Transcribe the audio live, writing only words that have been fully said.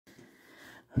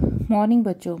Morning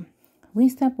बच्चों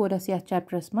once ताम porous यथ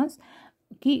चैप्टरस मज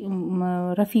कि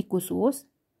रफ़ी कुस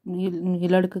ये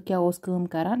लड़का क्या काम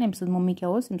करान अम मम्मी क्या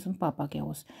अम पापा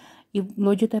क्या ये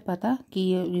लोजो तुह पता कि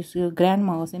ग्रैंड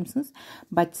मा अम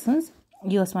बच्चे सज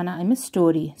यह वनान अमिस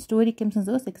स्टोरी कम सज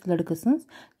अकिस लड़के सज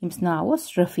यम्स नाव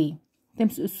रफ़ी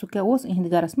तम्स सह क्या इहंद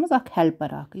गरस मज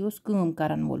हेल्पर यह काम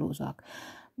करान वोल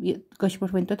यह कश पे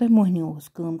वन तुह मोहनी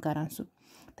काम करान सह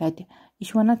तत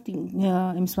यह वनान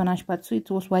अमिस वनान पे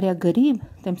सह गरीब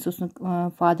तम्स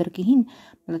फादर कहें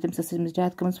मतलब तम्स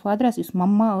डेथ कर्म फादरस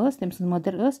मम्मा तम्स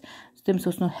मदर तम्स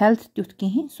हेल्थ तुथ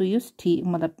कहें सह ठीक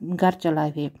मतलब गर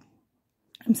चलावे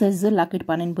अम्स जो लकट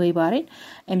पन बई बारन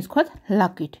अमिस खोत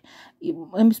लकट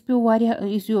अमिस पे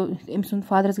अमिस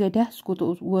फादरस गई डेथ सह कोत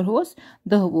वोर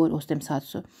 10 वोर तम सात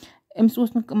सह अमिस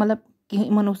मतलब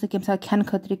इन कम सात खेन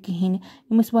खतर कहें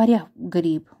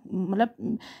गरीब मतलब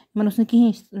इन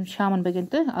कहें शामन बगन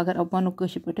तो अगर वनो पे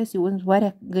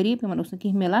यह गरीब इन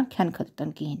कहें मिलान खेन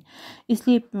खतर कहें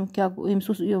इसलिए क्या अमिस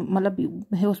मतलब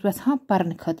यह यहां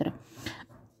पर्न खतर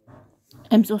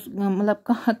अमिस मतलब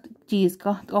कह चीज़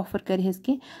कह ऑफर कर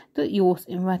कह तो यह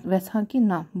यहां कि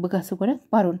ना बह गो गो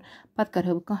पर्न पत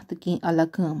कर कह तो कहें अलग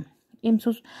काम अमिस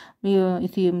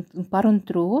यु पर्न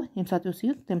त्रो ये सात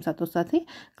तम सात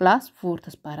क्लास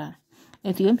 4th पारान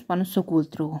यु अमिस पन स्कूल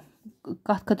त्रो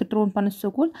कत खतर त्रोन पन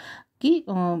स्कूल कि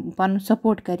पन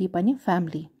सपोर्ट कर पन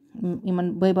फैमिली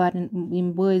इन बई बार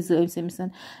बई अमिस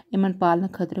इन पालने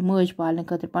खतर मज पालने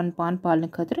खतर पन पान पालने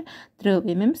खतर त्रो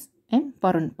अमिस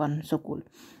पर्न पन स्कूल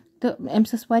तो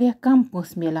अमिस कम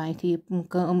पोस मिलान यु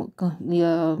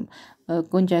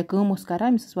कुन जाए काम कर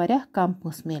अमिस कम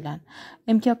पोस मिलान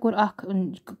अम क्या कोर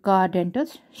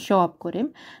कारडेंटर्स शॉप कोर अम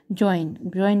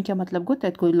ज्वाइन क्या मतलब गो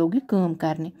तत लोग यह काम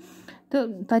करने तो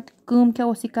तत काम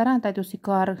क्या करान तत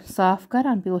कार साफ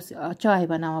करान बे चाय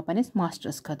बनावान पन्निस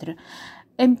मास्टरस खतर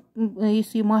अम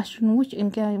यह मास्टर वुच अम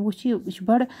क्या वुच यह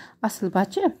बड़ असल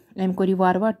बच्चे अम कोर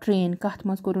वार वार ट्रेन कत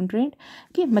मज कोर ट्रेन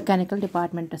कि मैकेनिकल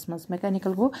डिपार्टमेंटस मज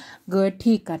मैकेनिकल गो गाड़ी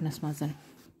ठीक करनस मज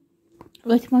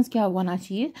अथ मज क्या वनान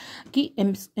यह कि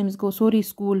अमिस गो सोरी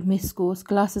स्कूल मिस गोस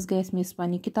क्लासेस गए मिस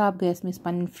पन्नी किताब गए मिस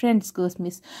पन्नी फ्रेंड्स गए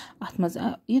मिस अत मज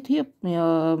युथ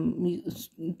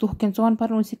दुह कन वन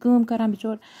पर्न काम करान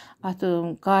बिचोर अत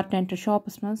कारपेंटर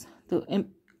शॉपस मज तो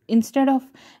इंस्टेड ऑफ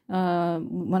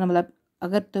मतलब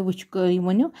अगर तुम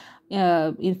वनो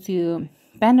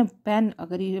पेन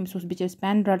अगर अमिस बिचारिस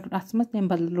पेन रटन अथ मज तम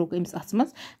बदल लोग अमिस अथ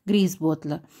मज ग्रीस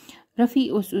बोतल रफ़ी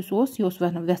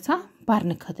यह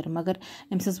पर्न खतर मगर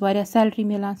अमिस सैलरी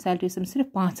मिलान सैलरी सिर्फ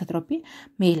 500 रुपये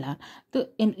मिलान तो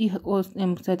यह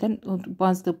सत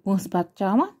 5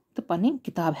 बचावान तो पन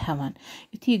किताब हेवान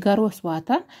युथ गर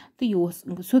वातान तो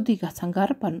यह सोदी गसान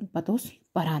गर पत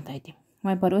परान तत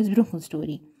वह परो bro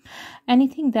story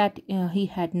anything that he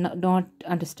had not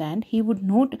understand he would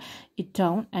note it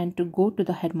down and to go to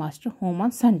the headmaster home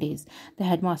on Sundays. The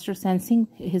headmaster, sensing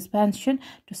his passion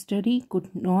to study, could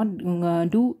not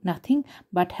do nothing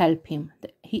but help him.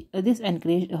 This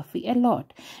encouraged Rafi a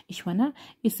lot. Ishwana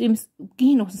is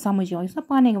keen samajh yavan na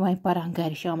pane वहीं paran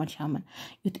घर shaman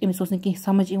youth Amish कह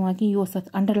समझ कि यह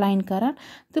underline करान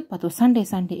तो पत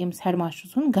Sunday Amish headmaster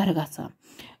सुन घर गसान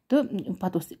तो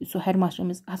पत सह हेडमास्टर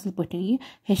अमिस असल पे यह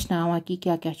हेचनावान कि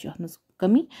क्या क्या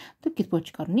कमी तो कित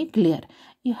कर क्लियर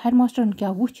यह हेडमास्टर क्या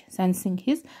वुच सेंसिंग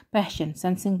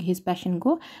हिज पैशन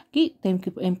गो कि तम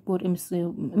कोर अमिस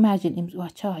इमेजिन अमिस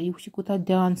अच्छा यह कूत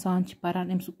ध्यान सान पारान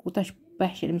अमिस कूत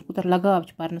पैशन अमिस कूत लगाव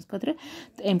पर्नस खतर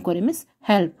तो अम core Amish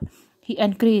help he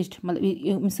encouraged मतलब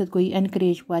अमिस सत गो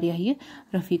एनकरेज यह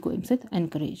रफ़ी गो Amish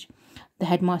encourage The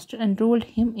headmaster enrolled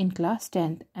him in class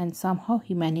 10th and somehow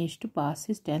he managed to pass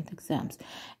his 10th exams.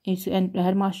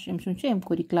 Headmaster um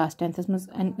core class 10th मज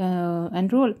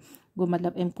enroll गो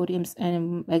मतलब अम कोर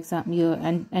एग्जाम यह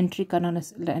entry कर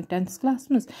 10th class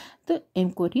मज तो अम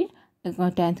core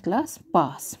 10th class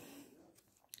pass.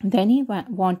 Then he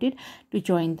wanted to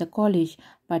join the college,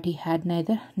 but he had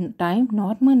neither time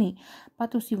nor money.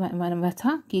 पत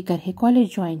वहां कि कर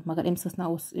कॉलेज ज्वाइन मगर अमिस ना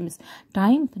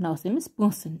टाइम तो ना अमिस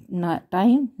पोंस ना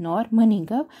टाइम नॉर मनी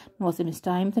गव ना अमिस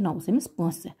टाइम तो ना Amish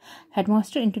Ponce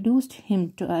headmaster introduced him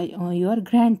to your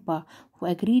grandpa who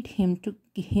agreed him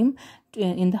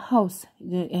in the house.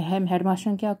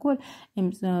 Headmaster क्या कोर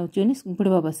चनिस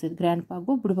बुड़बब सत ग्रैंडपा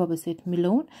गो बुड़बब सत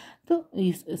मिलोन तो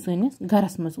सनिस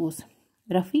गरस मज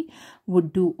Rafi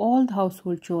would do all the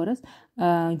household chores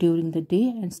during the day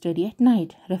and study at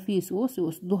night. Rafi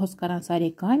दोहस करान सारे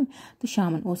काम तो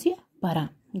shaman यह परान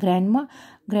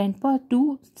Grandpa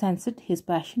too sensed his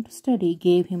passion to study,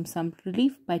 gave him some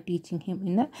relief by teaching him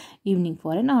in the evening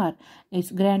for an hour.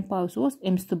 Grandpa was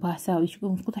ems to basa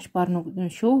kutash parno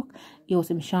shok, he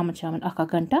was shaman aka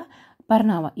ganta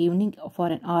parnawa evening for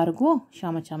an hour go,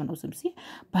 shaman was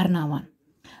parnawan.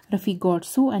 Rafi got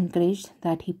so encouraged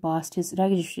that he passed his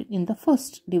graduation in the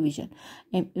first division.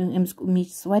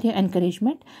 Means various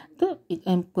encouragement the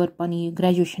pani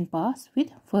graduation pass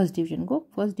with first division go.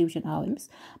 First division awims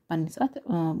panis at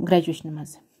graduation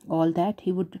mas. All that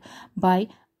he would buy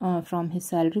from his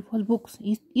salary was books.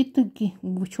 It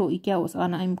wucho kya was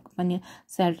ana im pani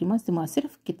salary mas dima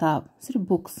sirf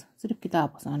books, sirf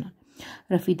kitab was ana.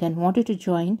 Rafi then wanted to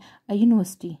join a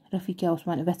university. Rafi kya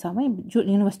usman vesama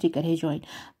university kare join,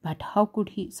 but how could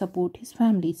he support his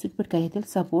family? Sutput kare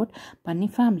support pani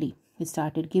family. He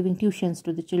started giving tuitions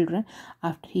to the children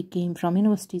after he came from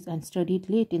universities and studied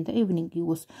late in the evening. He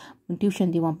was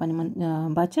tuition diwan pani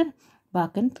bachar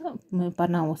bakan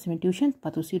parna was tuition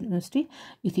patus university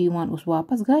yuthi wan us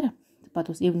wapas gar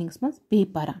patus evenings mas be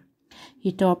para.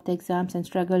 He topped the exams and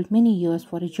struggled many years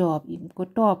for a job. He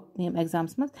got top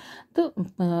exams mas to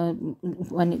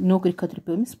nokri khatre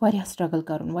pe mis variya struggle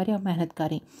karun, variya mehnat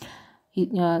kare.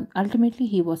 Ultimately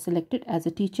he was selected as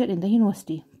a teacher in the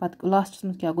university. But last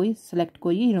month kya goi select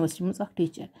koi university mas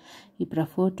teacher. He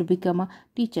preferred to become a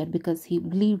teacher because he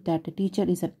believed that a teacher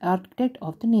is an architect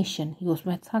of the nation. He was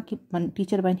ki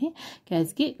teacher bane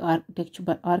kaise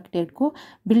architect ko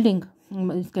building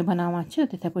इसके बनावा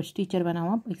तथा कुछ teacher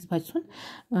बनावा इस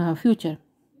बच्चों future.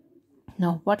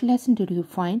 Now what lesson did you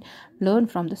learn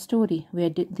from the story? Where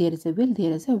there is a will,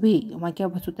 there is a way. वहाँ क्या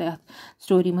बस होता है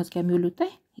story में क्या मिल होता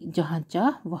है जहाँ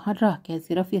चाह वहाँ राह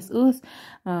कैसे रफीस उस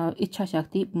इच्छा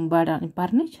शक्ति बड़ा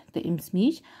परनिच तो इम्स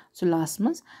मीच सो लास्ट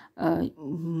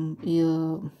मंथ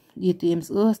ये तो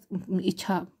इम्स उस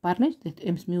इच्छा परनिच तो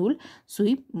इम्स म्यूल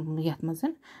सुई यात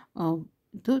मज़न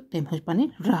तो तेम हज पने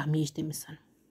राह मीच तेमिसन.